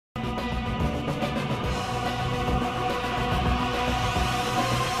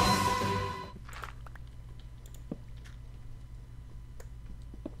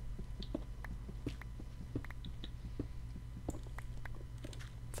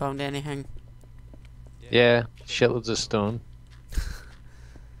Found anything? Yeah, shitloads of stone.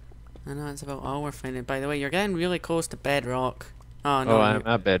 I know it's about all we're finding. By the way, you're getting really close to bedrock. Oh no, Oh, I'm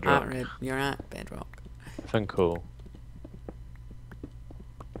at bedrock. You're at bedrock. I think cool.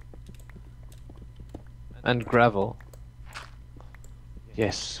 And gravel.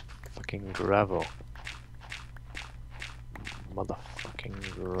 Yes, fucking gravel.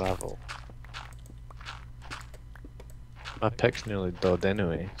 Motherfucking gravel. My pick's nearly dead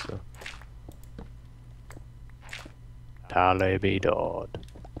anyway, so. Tally be dead.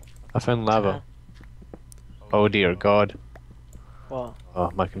 I found lava. Oh dear god. What? Oh,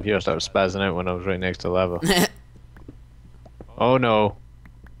 my computer started spazzing out when I was right next to lava. Oh no.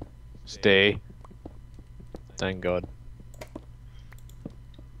 Stay. Thank god.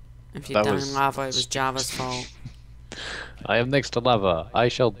 If you That die was in lava, it was Java's fault. I am next to lava. I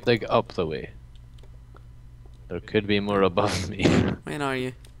shall dig up the way. There could be more above me. Where are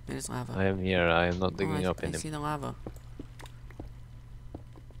you? There's lava. I am here. I am not digging up I anymore. see the lava.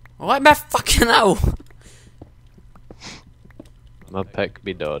 What my fucking hell? My pick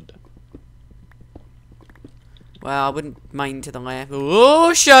be dead. Well, I wouldn't mind to the left.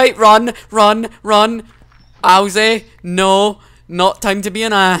 Oh shite! Run! Run! Run! Owsy! No! Not time to be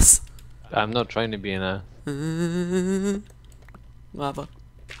an ass! I'm not trying to be an ass. Lava.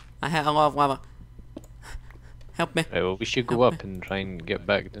 I hit a lot of lava. Help me. Right, well, we should go up and try and get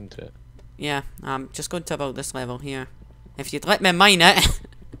back into it. Yeah, I'm just going to about this level here. If you'd let me mine it.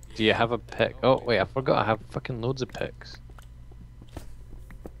 Do you have a pick? Oh, wait, I forgot I have fucking loads of picks.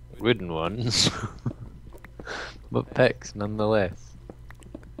 Wooden ones. But picks, nonetheless.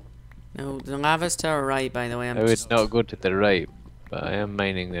 No, the lava's to our right, by the way. I would not go to the right, but I am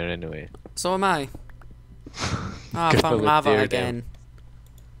mining there anyway. So am I. Oh, I Go found with lava there again.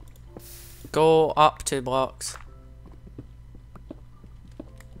 Go up 2 blocks.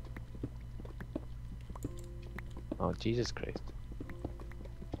 Oh, Jesus Christ.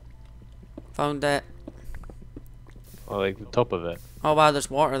 Found it. Oh, like the top of it. Oh wow, there's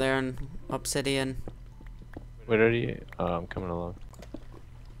water there and obsidian. Where are you? Oh, I'm coming along.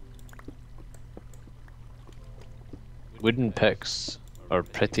 Wooden picks are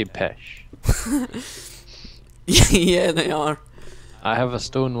pretty pish. Yeah, they are. I have a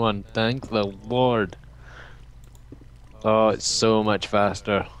stone one, thank the Lord. Oh, it's so much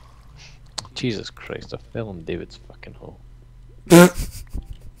faster. Jesus Christ, I fell in David's fucking hole.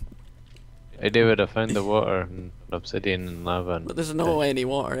 Hey David, I found the water and obsidian and lava. And But there's no any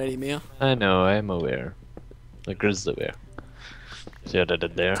water anymore. I know, I'm aware. The grizzly bear. See what I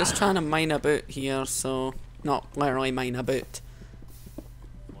did there? Just trying to mine a boot here, so not literally mine a boot.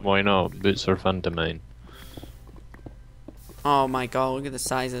 Why not? Boots are fun to mine. Oh my god, look at the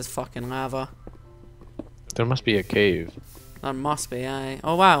size of this fucking lava. There must be a cave. There must be, aye.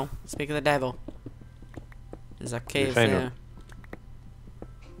 Oh wow, speak of the devil. There's a cave found there.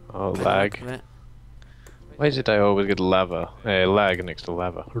 Oh, By the lag. look of it. Why is it I always get lava? Lag next to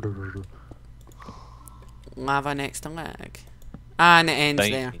lava. Lava next to lag. And it ends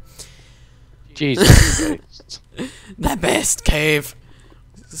Thank there. you. Jesus Christ. The best cave.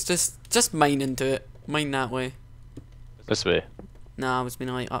 It's just mine into it. Mine that way. This way. Nah, I was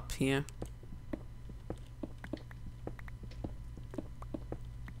being like up here.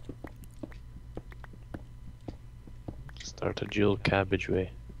 Start a dual cabbage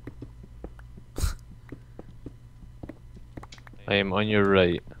way. I am on your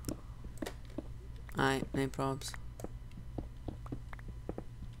right. Aye, no probs.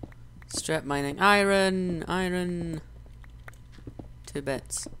 Strip mining. Iron! Iron! 2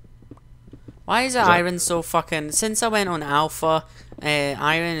 bits. Why is that- iron so fucking... Since I went on alpha,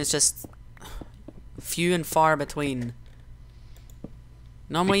 iron is just few and far between.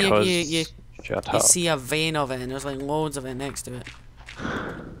 Normally you Shut you up. see a vein of it and there's like loads of it next to it.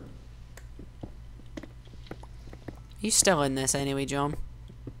 You still in this anyway, John?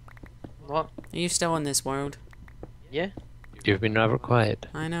 What? Are you still in this world? Yeah? You've been rather quiet.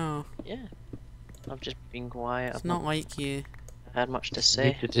 I know. Yeah. I've just been quiet. It's I've not like you. had much to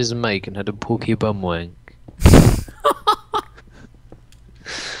say. Muted his mic and had a pokey bum wank.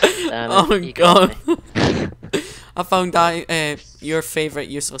 Damn it, Oh you got god. me. I found your favourite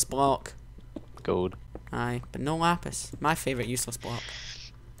useless block. Gold. Aye, but no lapis. My favourite useless block.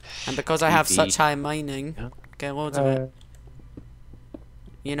 And because I have TP. such high mining, Yeah. get loads of it.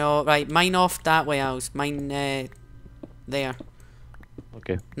 You know, right, mine off that way, Owls. Mine, there.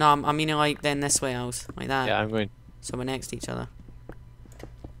 Okay. No, I mean like then this way, Owls. Like that. Yeah, I'm going. So we're next to each other.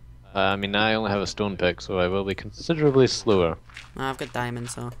 I mean, I only have a stone pick, so I will be considerably slower. I've got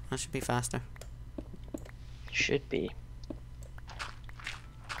diamonds, so that should be faster. Should be.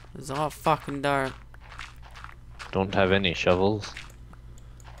 There's a lot of fucking dirt. Don't have any shovels.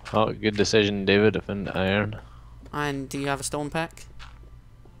 Oh, good decision, David. I found iron. And do you have a stone pick?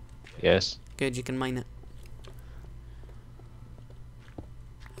 Yes. Good, you can mine it.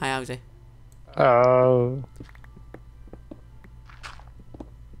 Hi, Owzy. Oh.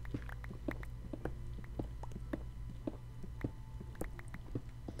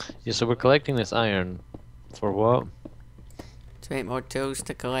 Yeah, so we're collecting this iron. For what? To make more tools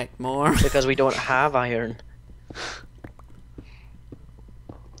to collect more. Because we don't have iron.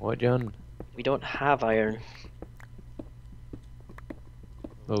 What, John? We don't have iron.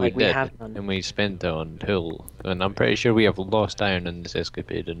 Well, Like, we we did, have none. and we spent it on tool. And I'm pretty sure we have lost iron in this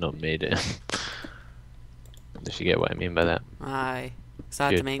escapade and not made it. If you get what I mean by that. Aye. Cause I had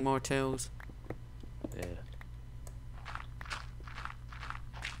to Good. make more tools. Yeah.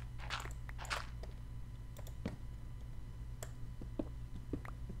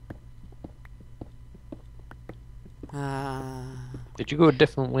 Did you go a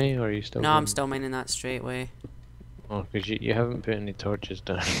different way, or are you still No, going? I'm still mining that straight way. Oh, because you haven't put any torches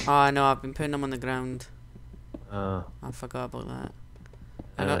down. Oh, no, I've been putting them on the ground. Ah. I forgot about that.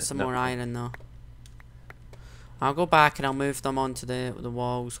 I got some no. more iron though. I'll go back and I'll move them onto the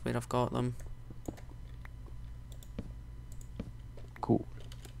walls where I've got them. Cool.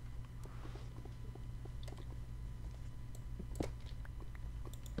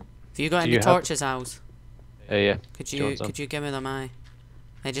 Have you got Do any you have- torches, Owls? Yeah. Could Do you you want some? could you give me them? Aye.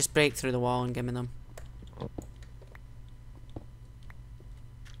 I just break through the wall and give me them.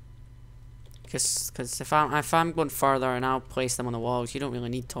 Cause if I'm going further and I'll place them on the walls, you don't really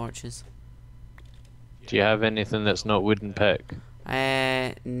need torches. Do you have anything that's not wooden pick?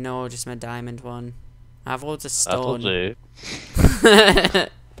 No, just my diamond one. I have loads of I told stone. you.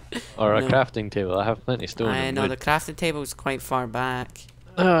 Or a No. crafting table. I have plenty of stone I and know wood. the crafting table's quite far back.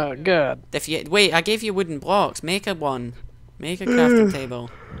 Oh god. If you wait, I gave you wooden blocks. Make a one. Make a crafting table.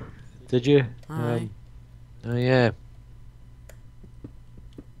 Did you? Aye. Oh yeah.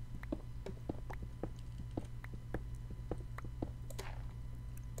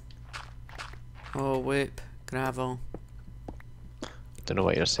 Oh whoop, gravel. Don't know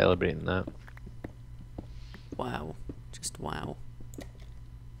why you're celebrating that. Wow, just wow.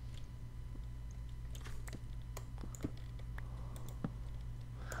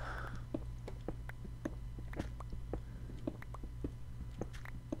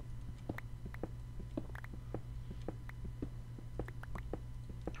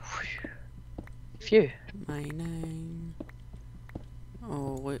 Phew. My name.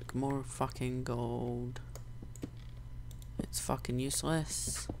 Oh look, more fucking gold. It's fucking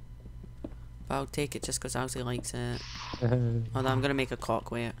useless. But I'll take it just because Owsley likes it. Although I'm gonna make a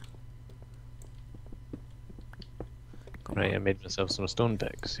clock with it. Come Right, on. I made myself some stone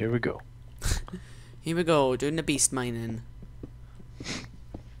picks. Here we go. Here we go, doing the beast mining.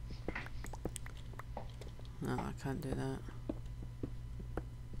 No, I can't do that.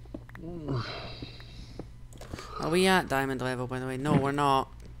 Are we at diamond level, by the way? No, we're not.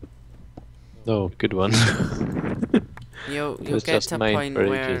 Oh, good one. You'll was get just to a mine point for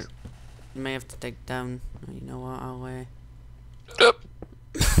where ages. you may have to dig down. Oh, you know what? I'll.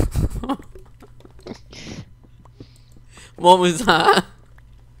 What was that?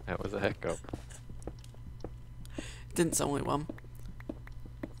 That was a hiccup. Didn't sound like one.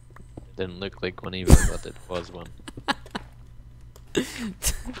 Didn't look like one either, but it was one. Did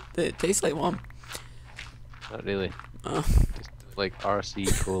it taste like one? Not really. Oh. Just like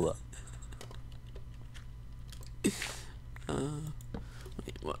RC cola.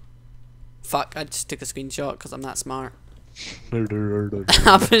 Wait, what? Fuck! I just took a screenshot because I'm that smart.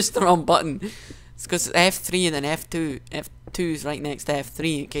 I pushed the wrong button. It's because F3 and then F2. F2 is right next to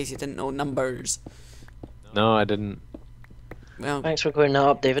F3 in case you didn't know numbers. No, I didn't. Well, Thanks for clearing that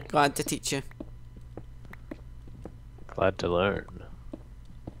up, David. glad to teach you. Glad to learn.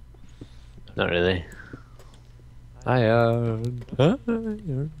 Not really. Iron.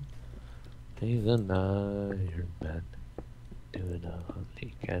 He's an Iron Man. Doing all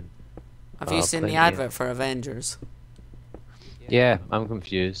he can. Have you seen the plenty. advert for Avengers? Yeah, I'm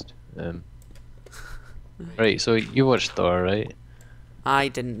confused. Right, so you watched Thor, right? I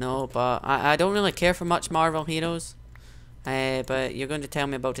didn't know, but I don't really care for much Marvel heroes. But you're going to tell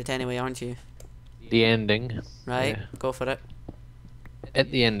me about it anyway, aren't you? The ending. Right? Yeah. Go for it.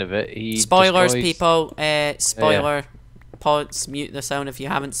 At the end of it, he Spoilers, destroys- people. Spoiler. Pods, mute the sound if you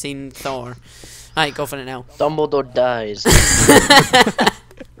haven't seen Thor. Right, go for it now. Dumbledore dies.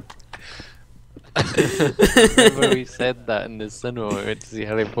 Remember we said that in the cinema we went to see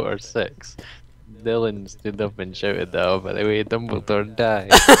Harry Potter 6? Dylan stood up and shouted that, oh, by the way, Dumbledore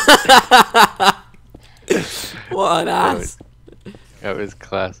died. What an ass! That was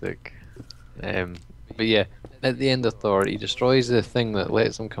classic. But yeah, at the end of Thor, he destroys the thing that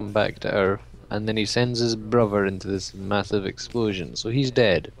lets him come back to Earth, and then he sends his brother into this massive explosion, so he's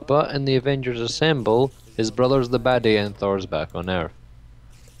dead. But in the Avengers Assemble, his brother's the baddie and Thor's back on Earth.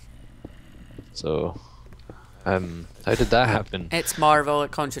 So, how did that happen? It's Marvel,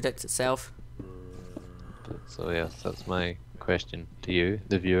 it contradicts itself. So yes, that's my question to you,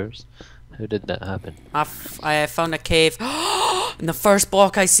 the viewers. How did that happen? I found a cave. In the first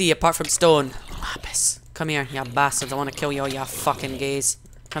block I see, apart from stone. Lapis. Come here, you bastards. I want to kill you all, you fucking gays.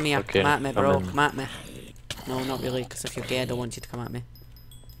 Come here, Okay, come at me, bro. in. Come at me. No, not really, because if you're gay, I don't want you to come at me.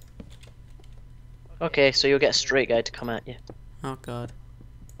 Okay, so you'll get a straight guy to come at you. Oh, God.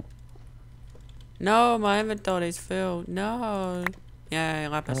 No, my inventory's full. No. Yeah,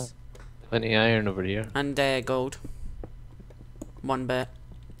 lapis. Plenty of iron over here. And gold. 1 bit.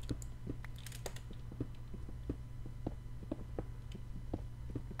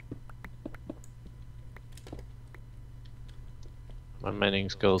 My mining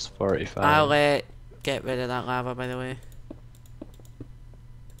skill's 45. I'll get rid of that lava, by the way.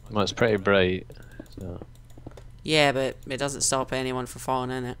 Well, it's pretty bright, so... Yeah, but it doesn't stop anyone from falling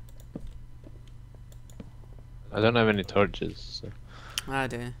in it. I don't have any torches, so... I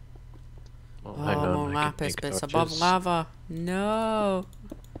do. Oh, Oh, hang on, more I can lapis make bits torches. above lava. No.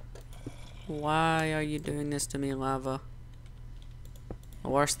 Why are you doing this to me, lava? The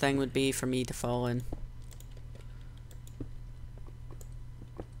worst thing would be for me to fall in.